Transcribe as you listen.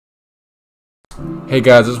Hey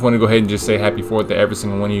guys, I just want to go ahead and just say happy 4th to every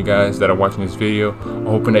single one of you guys that are watching this video.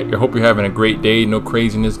 I hope you're having a great day. No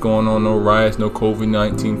craziness going on, no riots, no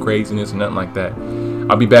COVID-19 craziness, nothing like that.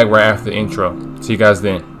 I'll be back right after the intro. See you guys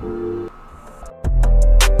then.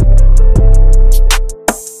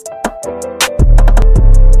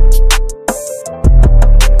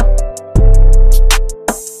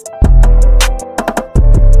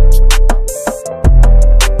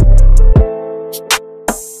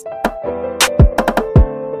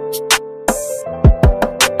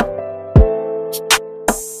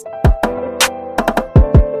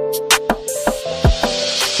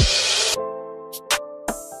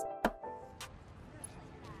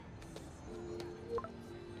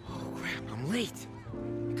 Late.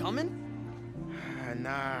 You coming?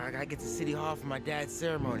 Nah, I gotta get to City Hall for my dad's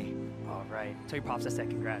ceremony. All right. Tell your pops I said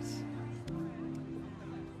congrats.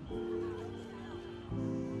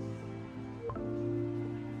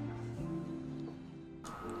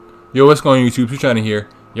 Yo, what's going on YouTube? Who's trying to hear?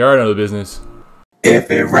 You already know the business.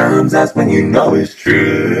 If it rhymes, that's when you know it's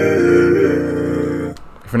true.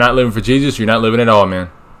 If you're not living for Jesus, you're not living at all, man.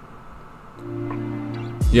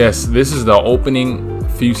 Yes, this is the opening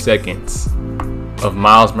few seconds of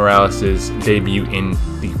Miles Morales' debut in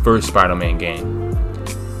the first Spider-Man game.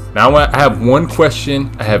 Now I have one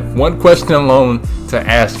question. I have one question alone to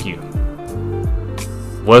ask you.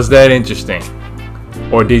 Was that interesting?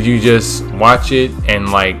 Or did you just watch it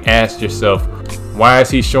and like ask yourself, why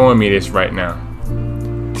is he showing me this right now?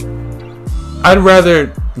 I'd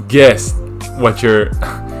rather guess what your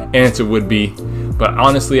answer would be, but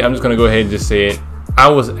honestly, I'm just gonna go ahead and just say it. I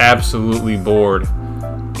was absolutely bored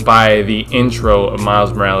by the intro of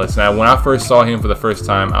Miles Morales. Now, when I first saw him for the first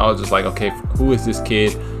time, I was just like, okay, who is this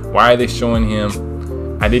kid? Why are they showing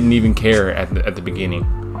him? I didn't even care at the beginning.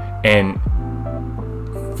 And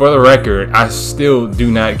for the record, I still do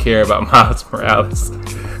not care about Miles Morales.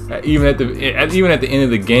 Even at the end of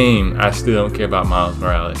the game, I still don't care about Miles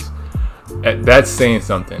Morales. That's saying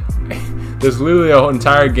something. There's literally a whole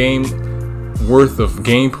entire game worth of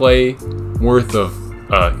gameplay, worth of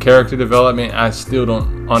character development. I still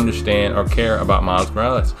don't understand or care about Miles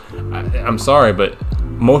Morales. I'm sorry, but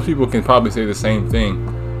most people can probably say the same thing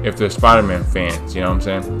if they're Spider-Man fans, you know what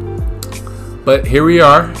I'm saying? But here we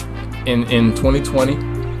are in 2020.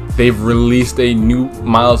 They've released a new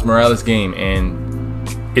Miles Morales game, and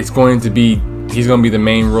he's going to be the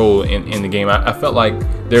main role in the game. I felt like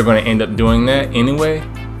they're going to end up doing that anyway,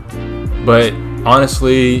 but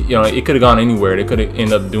honestly, you know, it could have gone anywhere. They could have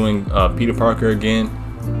ended up doing Peter Parker again.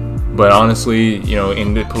 But honestly, you know,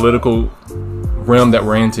 in the political realm that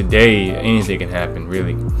we're in today, anything can happen,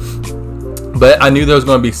 really. But I knew there was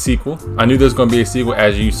going to be a sequel. I knew there was going to be a sequel,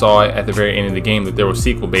 as you saw at the very end of the game, that there was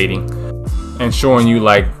sequel baiting and showing you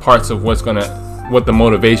like parts of what the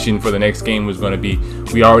motivation for the next game was going to be.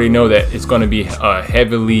 We already know that it's going to be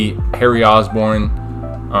heavily Harry Osborn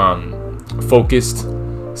focused.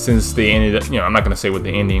 Since they ended up, you know, I'm not gonna say what the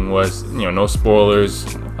ending was, you know, no spoilers,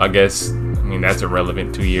 I guess. I mean, that's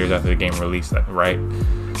irrelevant 2 years after the game released, right?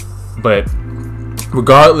 But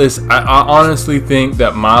regardless, I honestly think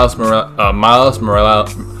that Miles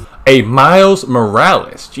Morales,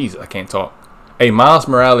 Jesus, I can't talk. A Miles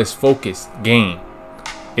Morales focused game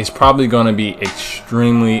is probably gonna be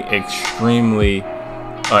extremely, in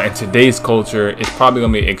today's culture, it's probably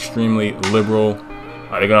gonna be extremely liberal.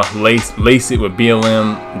 They're gonna lace it with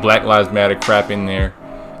BLM, Black Lives Matter crap in there.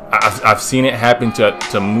 I've seen it happen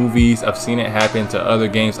to movies. I've seen it happen to other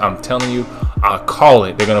games. I'm telling you, I'll call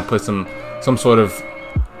it. They're gonna put some sort of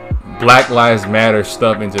Black Lives Matter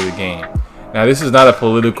stuff into the game. Now, this is not a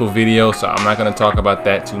political video, so I'm not gonna talk about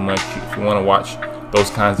that too much. If you want to watch those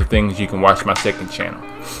kinds of things, you can watch my second channel.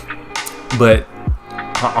 But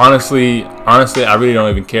honestly, I really don't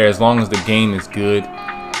even care as long as the game is good.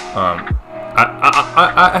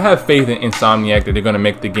 I have faith in Insomniac that they're gonna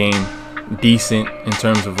make the game decent in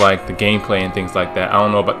terms of like the gameplay and things like that. I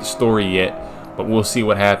don't know about the story yet, but we'll see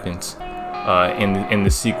what happens in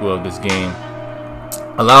the sequel of this game.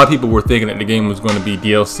 A lot of people were thinking that the game was going to be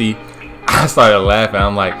DLC. I started laughing.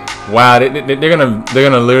 I'm like, wow, they're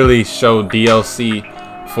gonna literally show DLC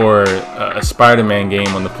for a Spider-Man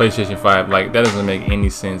game on the PlayStation 5. Like, that doesn't make any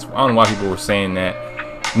sense. I don't know why people were saying that.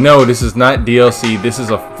 No, this is not DLC. This is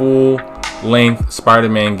a full-length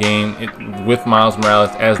Spider-Man game with Miles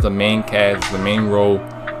Morales as the main cast, the main role.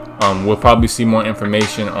 We'll probably see more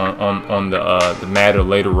information on the matter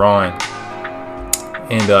later on,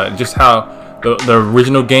 and just how the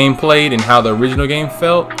original game played and how the original game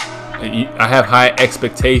felt. I have high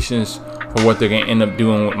expectations for what they're gonna end up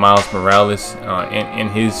doing with Miles Morales in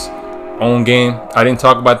his own game. I didn't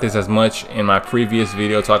talk about this as much in my previous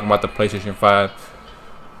video talking about the PlayStation 5,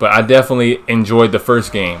 but I definitely enjoyed the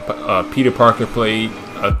first game. Peter Parker played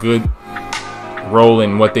a good role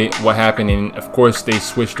in what happened, and of course they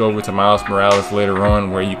switched over to Miles Morales later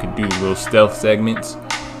on, where you could do little stealth segments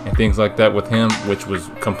and things like that with him, which was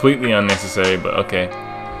completely unnecessary, but okay.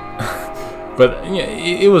 But yeah,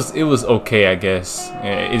 it was okay, I guess.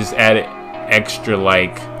 It just added extra,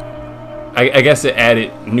 like, I guess it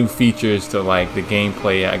added new features to like the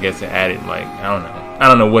gameplay. I guess it added, like, I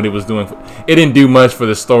don't know what it was doing. It didn't do much for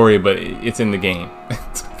the story, but it's in the game.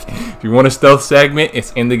 If you want a stealth segment,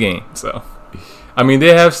 it's in the game. So, I mean,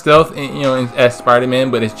 they have stealth, as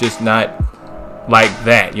Spider-Man, but it's just not like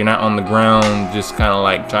that. You're not on the ground just kind of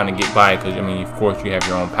like trying to get by, because I mean, of course, you have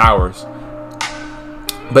your own powers.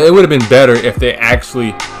 But it would have been better if they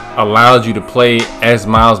actually allowed you to play as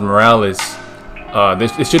Miles Morales.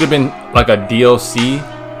 This should have been like a DLC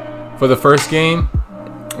for the first game,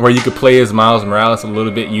 where you could play as Miles Morales a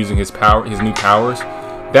little bit using his new powers.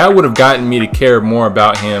 That would have gotten me to care more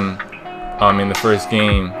about him in the first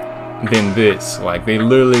game than this. Like, they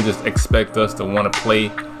literally just expect us to want to play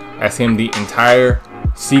as him the entire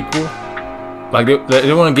sequel. Like,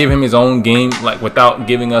 they want to give him his own game, like, without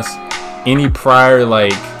giving us any prior,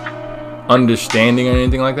 like, understanding or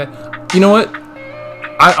anything like that. You know what?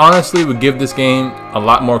 I honestly would give this game a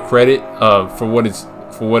lot more credit for what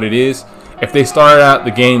it is if they started out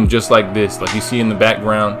the game just like this. Like you see in the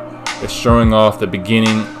background, it's showing off the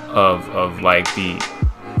beginning of like the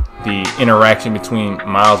interaction between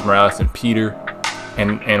Miles Morales and Peter,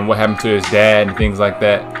 and what happened to his dad and things like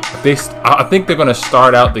that. I think they're gonna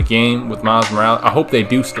start out the game with Miles Morales. I hope they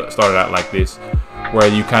do start it out like this, where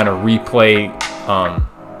you kind of replay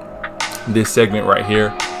this segment right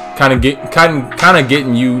here, kind of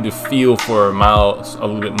getting you to feel for Miles a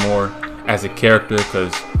little bit more as a character,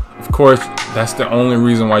 because of course that's the only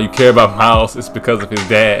reason why you care about Miles, is because of his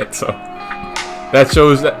dad. So that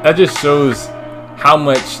just shows how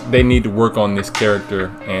much they need to work on this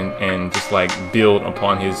character and just like build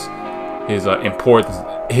upon his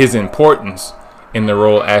importance in the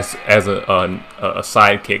role as a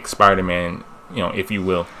sidekick Spider-Man, if you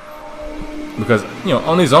will. Because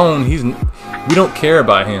on his own, we don't care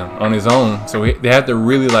about him on his own, so they have to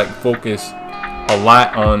really like focus a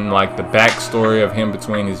lot on like the backstory of him,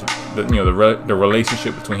 between the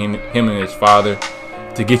relationship between him and his father,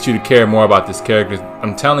 to get you to care more about this character.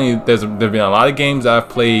 I'm telling you, there's been a lot of games I've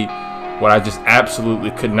played where I just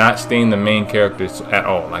absolutely could not stand the main characters at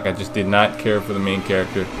all. Like, I just did not care for the main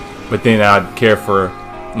character, but then I'd care for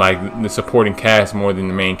like the supporting cast more than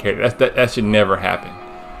the main character. That should never happen.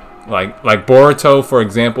 Like Boruto, for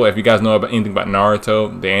example. If you guys know about anything about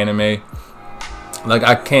Naruto, the anime, like,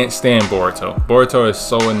 I can't stand Boruto. Boruto is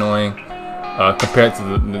so annoying compared to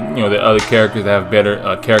the other characters that have better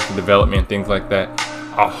character development and things like that.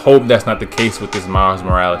 I hope that's not the case with this Miles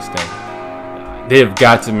Morales thing. They have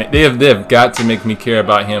got to make me care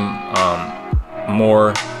about him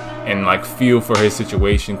more, and like feel for his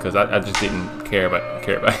situation, because I just didn't care about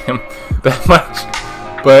him that much.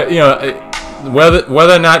 But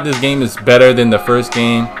whether or not this game is better than the first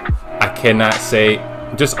game, I cannot say.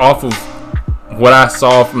 Just off of what I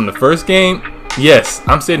saw from the first game, yes,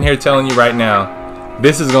 I'm sitting here telling you right now,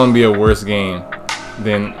 this is going to be a worse game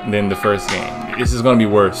than the first game. This is going to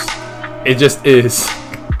be worse. It just is.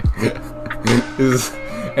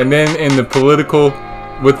 And then in the political,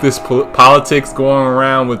 with this politics going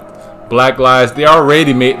around with Black Lives, they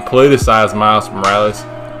already politicized Miles Morales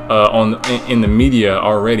in the media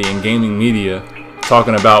already, in gaming media,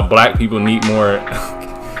 talking about black people need more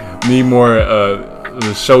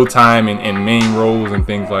the showtime and main roles and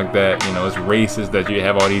things like that. It's racist that you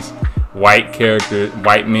have all these white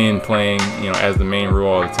men playing, as the main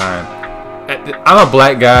role all the time. I'm a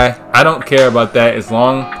black guy. I don't care about that as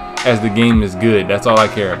long as the game is good. That's all I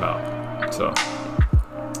care about. So,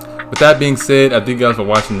 with that being said, I thank you guys for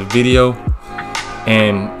watching the video,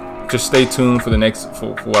 and just stay tuned for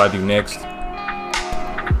what I do next.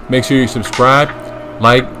 Make sure you subscribe,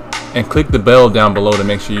 like, and click the bell down below to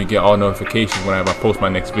make sure you get all notifications whenever I post my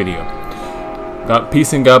next video.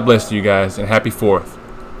 Peace and God bless to you guys, and happy 4th.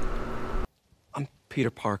 I'm Peter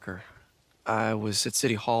Parker. I was at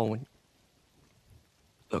City Hall when...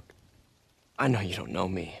 Look, I know you don't know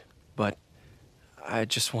me, but I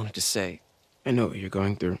just wanted to say... I know what you're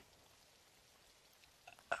going through.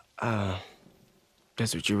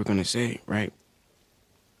 That's what you were gonna say, right?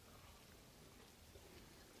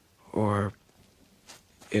 Or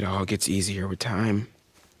it all gets easier with time.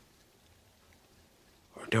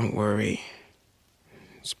 Or don't worry.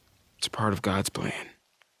 It's part of God's plan.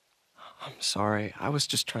 I'm sorry. I was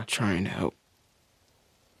just trying to help.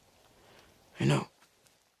 I know.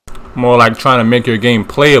 More like trying to make your game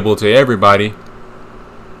playable to everybody.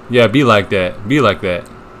 Yeah, be like that. Be like that.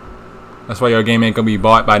 That's why your game ain't gonna be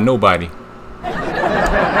bought by nobody.